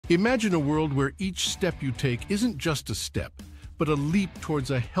Imagine a world where each step you take isn't just a step, but a leap towards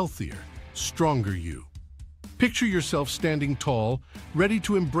a healthier, stronger you. Picture yourself standing tall, ready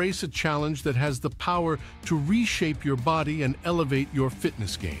to embrace a challenge that has the power to reshape your body and elevate your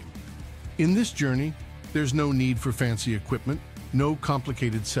fitness game. In this journey, there's no need for fancy equipment, no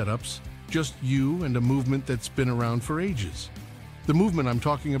complicated setups, just you and a movement that's been around for ages. The movement I'm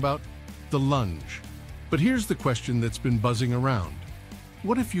talking about, the lunge. But here's the question that's been buzzing around.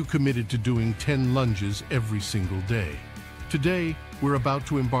 What if you committed to doing 10 lunges every single day? Today, we're about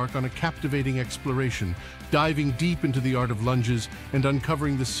to embark on a captivating exploration, diving deep into the art of lunges and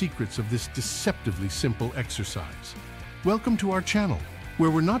uncovering the secrets of this deceptively simple exercise. Welcome to our channel,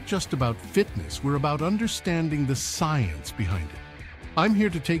 where we're not just about fitness, we're about understanding the science behind it. I'm here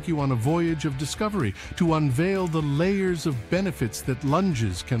to take you on a voyage of discovery, to unveil the layers of benefits that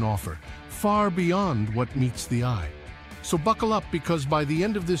lunges can offer, far beyond what meets the eye. So buckle up, because by the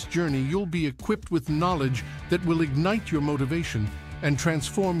end of this journey, you'll be equipped with knowledge that will ignite your motivation and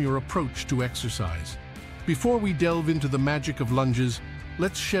transform your approach to exercise. Before we delve into the magic of lunges,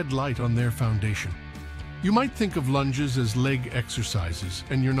 let's shed light on their foundation. You might think of lunges as leg exercises,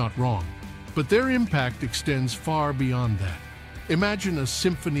 and you're not wrong, but their impact extends far beyond that. Imagine a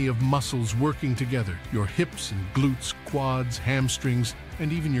symphony of muscles working together, your hips and glutes, quads, hamstrings,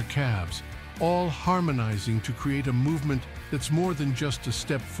 and even your calves, all harmonizing to create a movement that's more than just a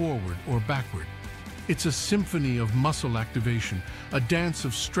step forward or backward. It's a symphony of muscle activation, a dance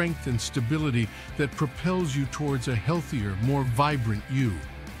of strength and stability that propels you towards a healthier, more vibrant you.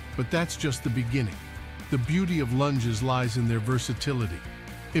 But that's just the beginning. The beauty of lunges lies in their versatility.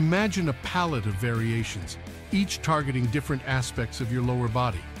 Imagine a palette of variations, each targeting different aspects of your lower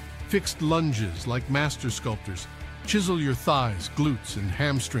body. Fixed lunges like master sculptors chisel your thighs, glutes, and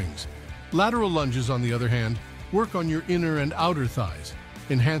hamstrings. Lateral lunges, on the other hand, work on your inner and outer thighs,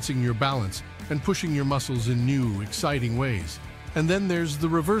 enhancing your balance and pushing your muscles in new, exciting ways. And then there's the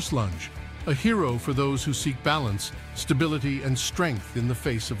reverse lunge, a hero for those who seek balance, stability, and strength in the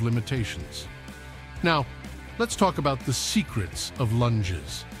face of limitations. Now, let's talk about the secrets of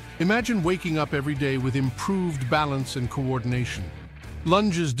lunges. Imagine waking up every day with improved balance and coordination.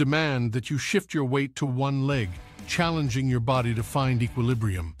 Lunges demand that you shift your weight to one leg, challenging your body to find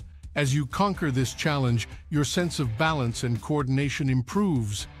equilibrium. As you conquer this challenge, your sense of balance and coordination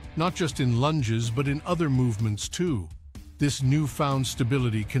improves, not just in lunges, but in other movements too. This newfound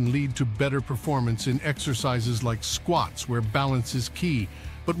stability can lead to better performance in exercises like squats, where balance is key.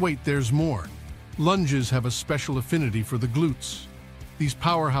 But wait, there's more. Lunges have a special affinity for the glutes. These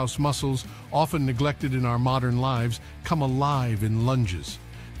powerhouse muscles, often neglected in our modern lives, come alive in lunges.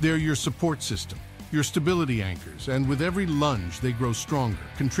 They're your support system, your stability anchors, and with every lunge they grow stronger,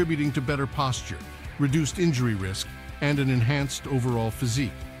 contributing to better posture, reduced injury risk, and an enhanced overall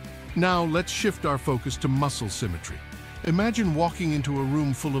physique. Now let's shift our focus to muscle symmetry. Imagine walking into a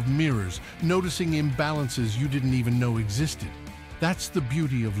room full of mirrors, noticing imbalances you didn't even know existed. That's the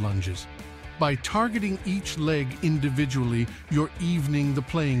beauty of lunges. By targeting each leg individually, you're evening the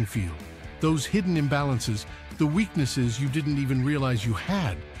playing field. Those hidden imbalances, the weaknesses you didn't even realize you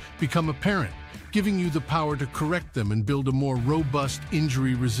had, become apparent, giving you the power to correct them and build a more robust,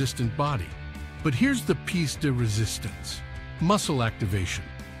 injury-resistant body. But here's the piece de resistance: muscle activation.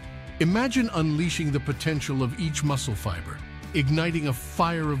 Imagine unleashing the potential of each muscle fiber, igniting a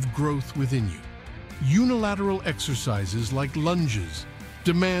fire of growth within you. Unilateral exercises like lunges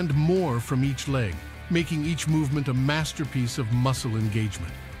demand more from each leg, making each movement a masterpiece of muscle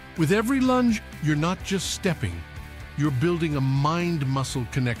engagement. With every lunge, you're not just stepping, you're building a mind-muscle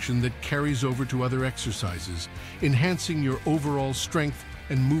connection that carries over to other exercises, enhancing your overall strength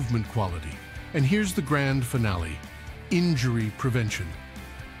and movement quality. And here's the grand finale: injury prevention.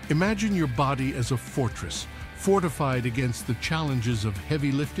 Imagine your body as a fortress, fortified against the challenges of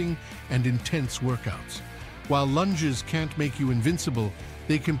heavy lifting and intense workouts. While lunges can't make you invincible,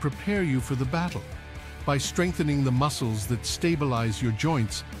 they can prepare you for the battle. By strengthening the muscles that stabilize your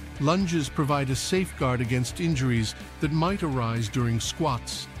joints, lunges provide a safeguard against injuries that might arise during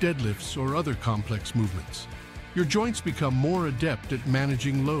squats, deadlifts, or other complex movements. Your joints become more adept at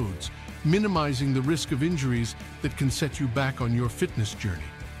managing loads, minimizing the risk of injuries that can set you back on your fitness journey.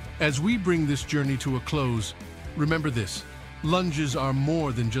 As we bring this journey to a close, remember this: lunges are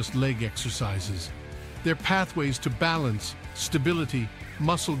more than just leg exercises. They're pathways to balance, stability,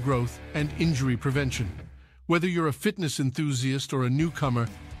 muscle growth, and injury prevention. Whether you're a fitness enthusiast or a newcomer,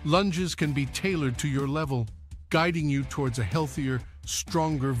 lunges can be tailored to your level, guiding you towards a healthier,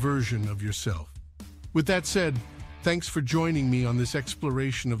 stronger version of yourself. With that said, thanks for joining me on this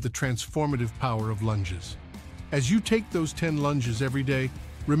exploration of the transformative power of lunges. As you take those 10 lunges every day,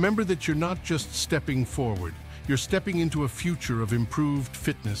 Remember that you're not just stepping forward, you're stepping into a future of improved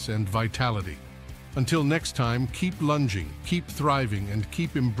fitness and vitality. Until next time, keep lunging, keep thriving, and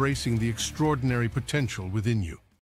keep embracing the extraordinary potential within you.